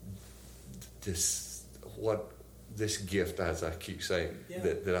this gift, as I keep saying,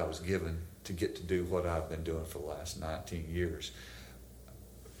 that I was given to get to do what I've been doing for the last 19 years.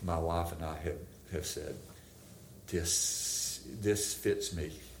 My wife and I have said, this fits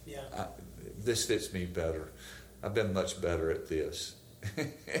me. This fits me better. I've been much better at this.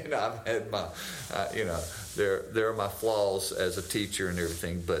 And I've had my, there are my flaws as a teacher and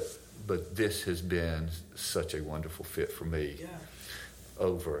everything, but this has been such a wonderful fit for me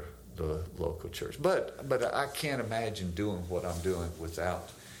over the local church. But I can't imagine doing what I'm doing without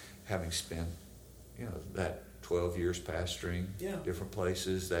having spent, that 12 years pastoring different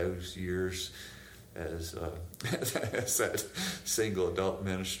places, those years as that single adult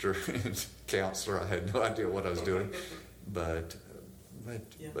minister and counselor. I had no idea what I was doing, but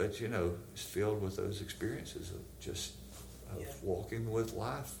it's filled with those experiences of walking with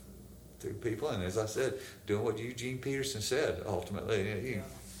life through people, and as I said, doing what Eugene Peterson said. Ultimately, you can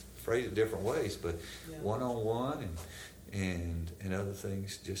phrase it different ways, but one-on-one and other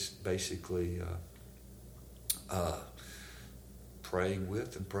things, just basically praying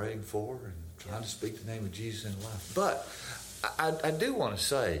with and praying for and trying to speak the name of Jesus in life. But I do want to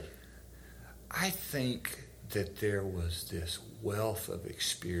say, I think that there was this wealth of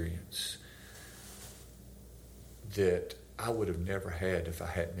experience that I would have never had if I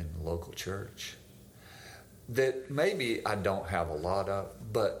hadn't been in the local church, that maybe I don't have a lot of,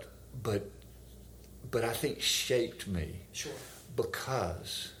 but I think shaped me. Sure.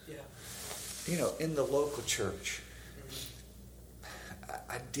 Because, in the local church,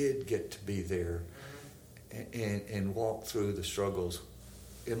 I did get to be there and walk through the struggles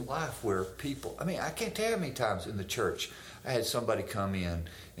in life where people, I can't tell you how many times in the church I had somebody come in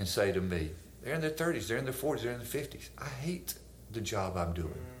and say to me, they're in their 30s, they're in their 40s, they're in their 50s, I hate the job I'm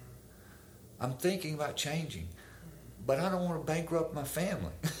doing. I'm thinking about changing, but I don't want to bankrupt my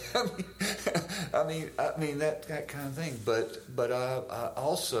family. I mean that kind of thing. But I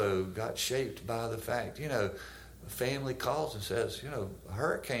also got shaped by the fact, a family calls and says, a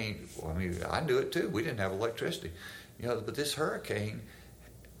hurricane. Well, I knew it too. We didn't have electricity, but this hurricane,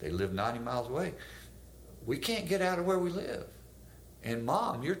 they live 90 miles away. We can't get out of where we live. And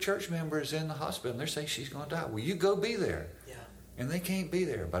Mom, your church member is in the hospital, and they're saying she's going to die. Will you go be there? Yeah. And they can't be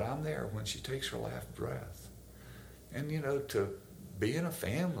there, but I'm there when she takes her last breath. And, to be in a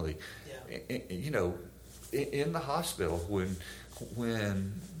family, in the hospital when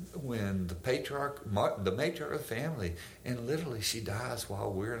the matriarch of the family, and literally she dies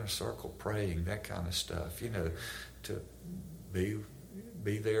while we're in a circle praying, that kind of stuff, to be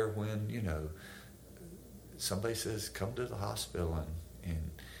there when, somebody says, come to the hospital,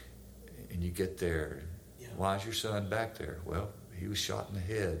 and you get there. Why is your son back there? Well, he was shot in the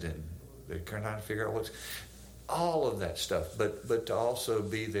head, and they're trying to figure out all of that stuff. But to also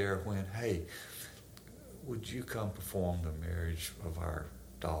be there when, hey, would you come perform the marriage of our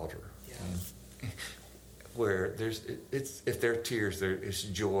daughter? And where if there are tears, it's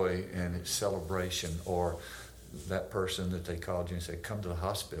joy and it's celebration. Or that person that they called you and said, come to the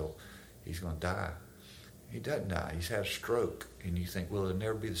hospital, he's going to die. He doesn't die. He's had a stroke. And you think, well, it'll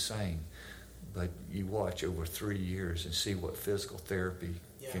never be the same. But you watch over 3 years and see what physical therapy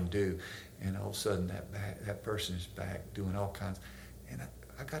can do. And all of a sudden, that person is back doing all kinds. And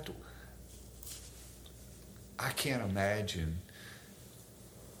I can't imagine,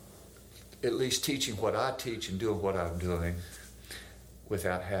 at least teaching what I teach and doing what I'm doing,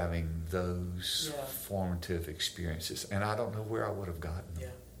 without having those formative experiences. And I don't know where I would have gotten them.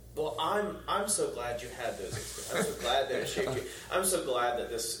 Well, I'm so glad you had those experiences. I'm so glad that it shaped you. I'm so glad that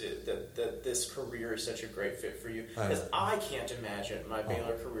this career is such a great fit for you, because I can't imagine my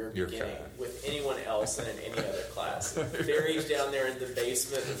Baylor career beginning with anyone else than in any other class. Barry's down there in the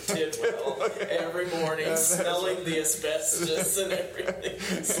basement of Tidwell every morning, smelling the asbestos and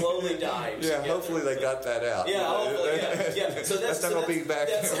everything, slowly dying. Yeah, hopefully they got that out. Yeah, hopefully, yeah. So that's not going to be back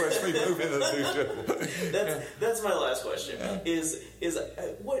as we move into the new show. That's my last question. Is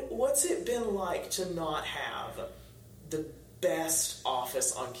what's it been like to not have the best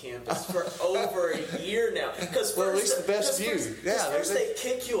office on campus for over a year now? Because at least the best view. First they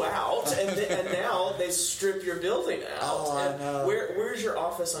kick you out, and now they strip your building out. Oh, I know. Where's your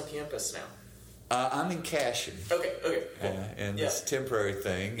office on campus now? I'm in Cashion. Okay. And it's a temporary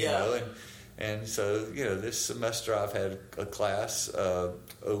thing, you know, And so, this semester I've had a class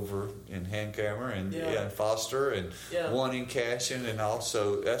over in Hankamer and Foster and one in Cashion, and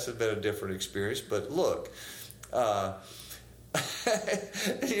also that's been a different experience. But look, I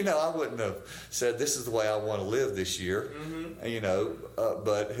wouldn't have said this is the way I want to live this year,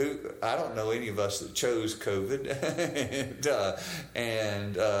 but I don't know any of us that chose COVID,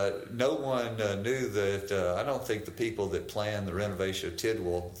 and no one knew that. I don't think the people that planned the renovation of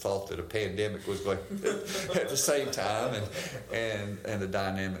Tidwell thought that a pandemic was going at the same time, and the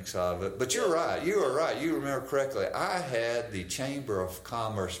dynamics of it. But you're right. You are right. You remember correctly. I had the Chamber of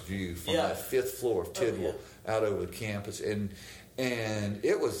Commerce view from that 5th floor of Tidwell out over the campus, and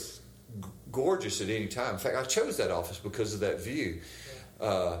it was gorgeous at any time. In fact, I chose that office because of that view,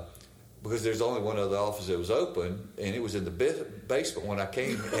 because there's only one other office that was open, and it was in the basement when I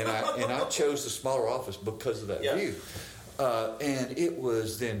came, and I chose the smaller office because of that view, and it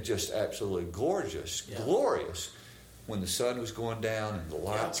was then just absolutely glorious when the sun was going down and the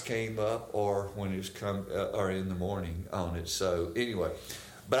lights came up, or when it was or in the morning on it. So anyway.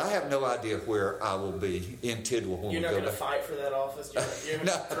 But I have no idea where I will be in Tidwell when we go back. You're not going to fight for that office? You're going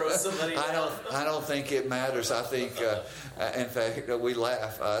to throw somebody down? I don't think it matters. I think, in fact, we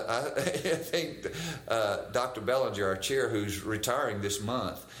laugh. I think Dr. Bellinger, our chair, who's retiring this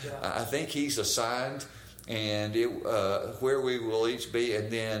month, I think he's assigned and where we will each be. And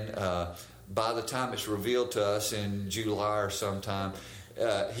then by the time it's revealed to us in July or sometime,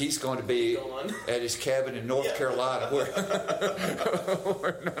 he's going to be at his cabin in North Carolina, where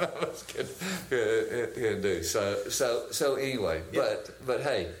none of us can do. So anyway, but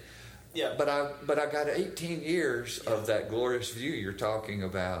hey, but I got 18 years of that glorious view you're talking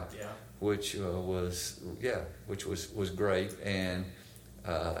about, which was great, and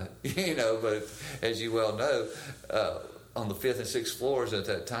but as you well know, on the 5th and 6th floors at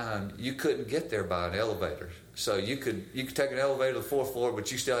that time, you couldn't get there by an elevator. So you could take an elevator to the 4th floor,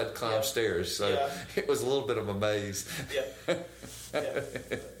 but you still had to climb stairs. So it was a little bit of a maze.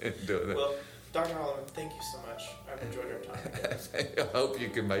 Doing it. Well, Dr. Holliman, thank you so much. I've enjoyed our time. I hope you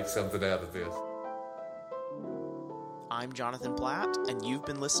can make something out of this. I'm Jonathan Platt, and you've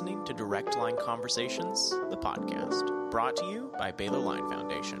been listening to Direct Line Conversations, the podcast, brought to you by Baylor Line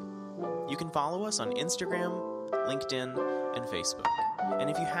Foundation. You can follow us on Instagram, LinkedIn, and Facebook. And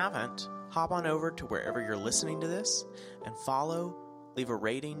if you haven't, hop on over to wherever you're listening to this and follow, leave a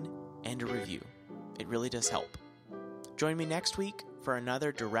rating, and a review. It really does help. Join me next week for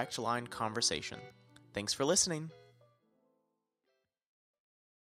another Direct Line Conversation. Thanks for listening.